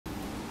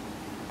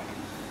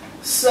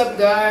Sup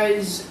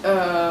guys,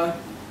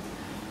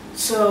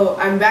 so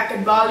I'm back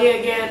at Bali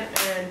again,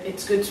 and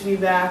it's good to be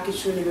back.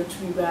 It's really good to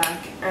be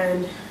back,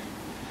 and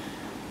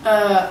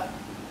I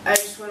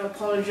just want to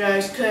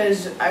apologize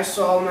because I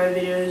saw all my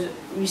videos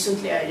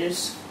recently. I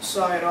just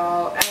saw it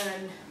all,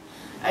 and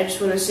I just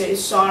want to say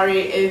sorry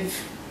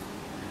if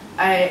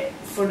I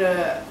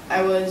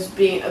was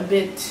being a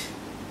bit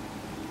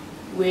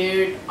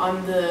weird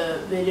on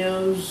the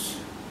videos.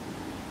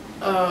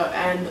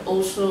 And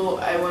also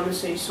I want to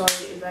say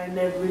sorry if I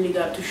never really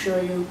got to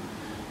show you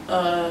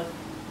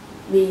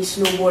me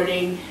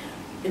snowboarding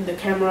in the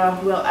camera.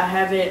 Well, I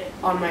have it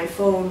on my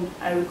phone.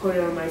 I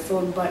recorded on my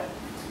phone, but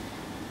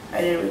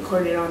I didn't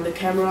record it on the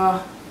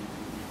camera.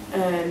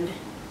 And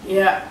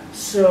yeah,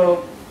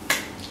 so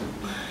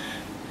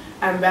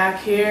I'm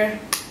back here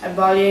at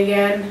Bali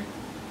again,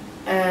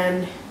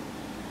 and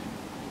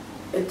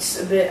it's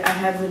a bit, I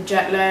have a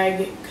jet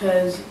lag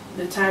because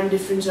the time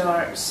difference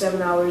are 7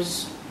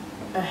 hours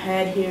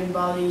ahead here in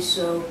Bali,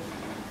 so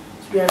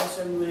to be honest,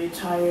 I'm really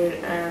tired,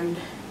 and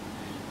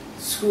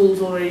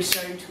school's already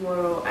starting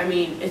tomorrow. I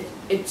mean,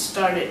 it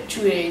started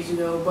 2 days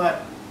ago,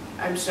 but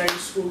I'm starting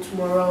school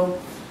tomorrow.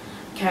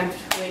 Can't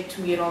wait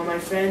to meet all my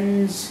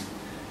friends.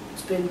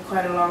 It's been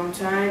quite a long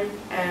time,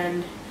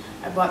 and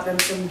I bought them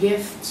some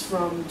gifts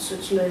from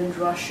Switzerland,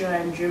 Russia,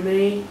 and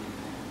Germany.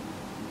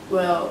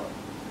 Well,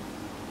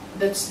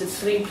 that's the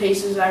 3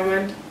 places I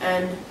went,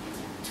 and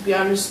to be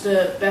honest,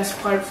 the best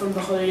part from the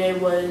holiday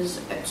was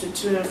at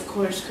Switzerland, of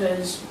course,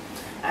 because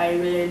I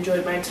really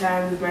enjoyed my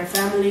time with my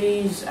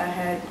families. I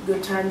had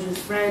good times with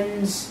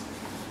friends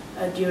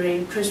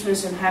during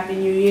Christmas and Happy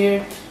New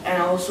Year.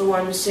 And I also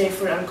want to say,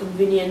 for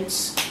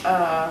inconvenience,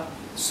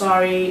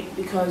 sorry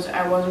because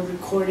I wasn't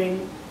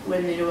recording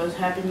when it was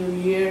Happy New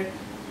Year.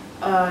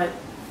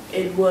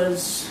 It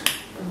was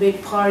a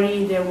big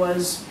party. There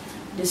was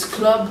this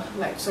club,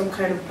 like some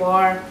kind of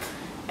bar,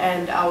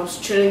 and I was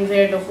chilling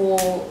there the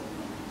whole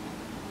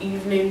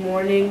evening,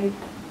 morning.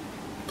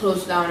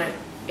 Closed down at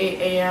 8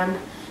 a.m.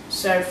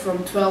 Started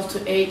from 12 to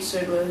 8, so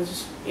it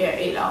was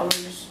 8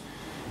 hours.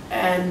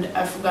 And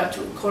I forgot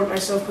to record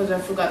myself because I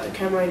forgot the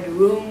camera in the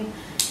room.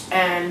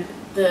 And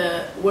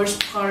the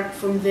worst part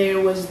from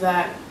there was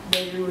that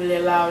they didn't really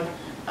allow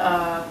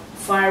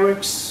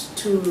fireworks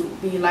to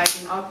be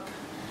lighting up,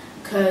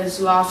 because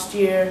last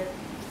year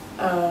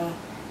a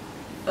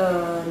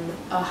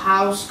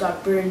house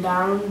got burned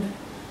down.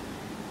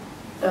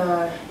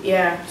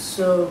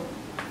 So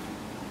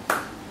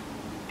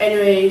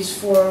anyways,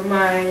 for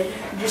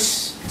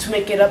just to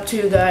make it up to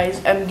you guys,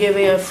 I'm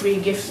giving a free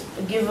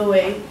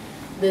giveaway.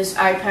 This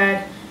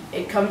iPad,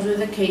 it comes with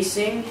a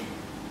casing.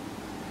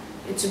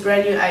 It's a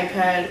brand new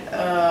iPad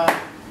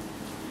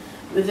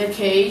with a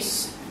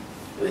case.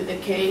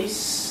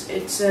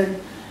 It's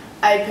an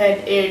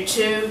iPad Air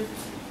 2.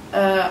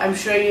 I'm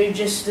showing you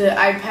just the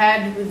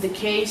iPad with the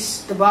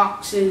case. The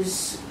box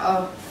is,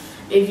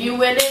 if you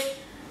win it,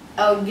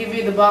 I'll give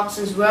you the box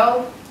as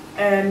well.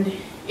 And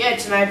yeah,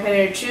 it's an iPad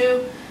Air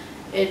 2.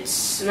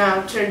 It's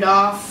now turned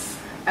off.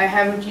 I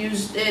haven't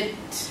used it.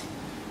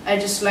 I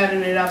just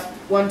lightened it up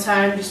one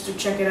time just to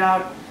check it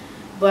out.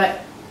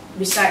 But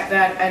beside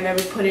that, I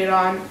never put it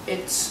on.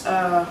 It's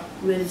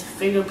with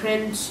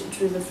fingerprints. It's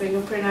with a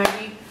fingerprint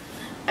ID.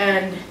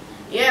 And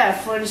yeah,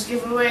 for this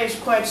giveaway, it's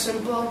quite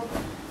simple.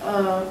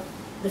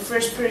 The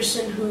first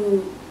person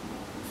who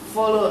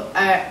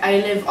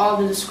I leave all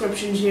the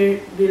descriptions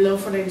here below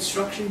for the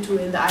instruction to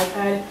win the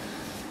iPad.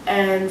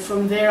 And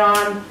from there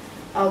on,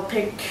 I'll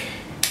pick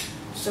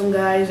some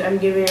guys. I'm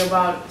giving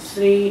about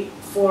 3-4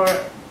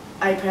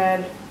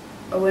 iPad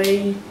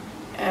away,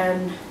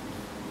 and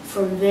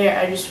from there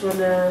I just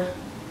wanna,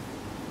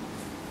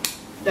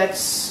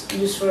 that's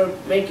just for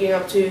making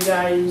up to you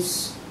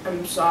guys.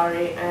 I'm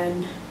sorry,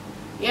 and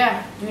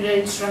yeah, do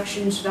the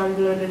instructions down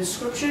below in the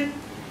description.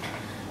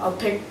 I'll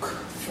pick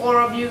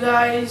 4 of you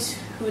guys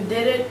who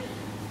did it,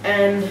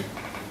 and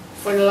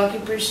for the lucky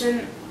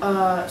person,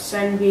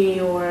 send me,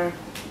 or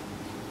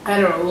I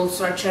don't know, we'll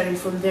start chatting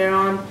from there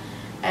on.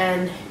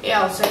 And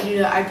yeah, I'll send you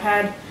the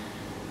iPad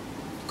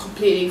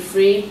completely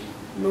free,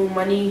 no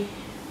money.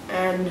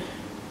 And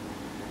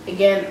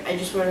again, I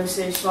just want to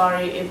say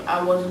sorry if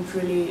I wasn't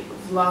really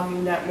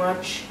vlogging that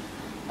much,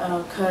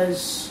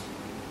 cause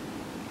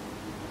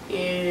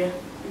I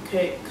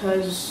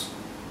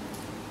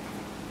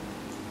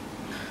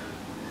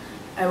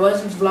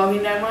wasn't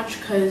vlogging that much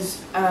because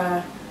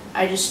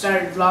I just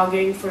started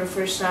vlogging for the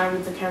first time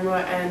with the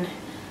camera, and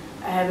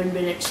I haven't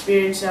been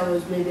experienced. I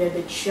was maybe a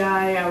bit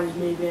shy. I was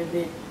maybe a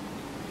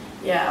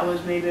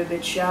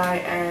bit shy,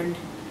 and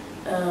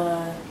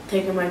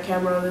taking my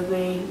camera with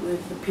me,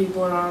 with the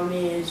people around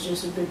me, is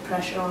just a bit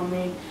pressure on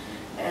me.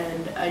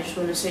 And I just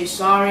want to say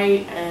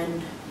sorry,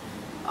 and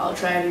I'll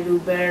try to do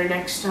better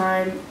next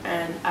time,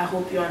 and I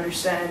hope you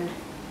understand.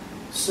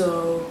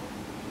 So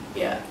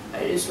yeah,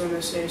 I just want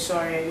to say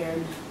sorry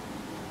again.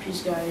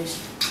 Peace guys,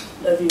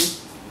 love you.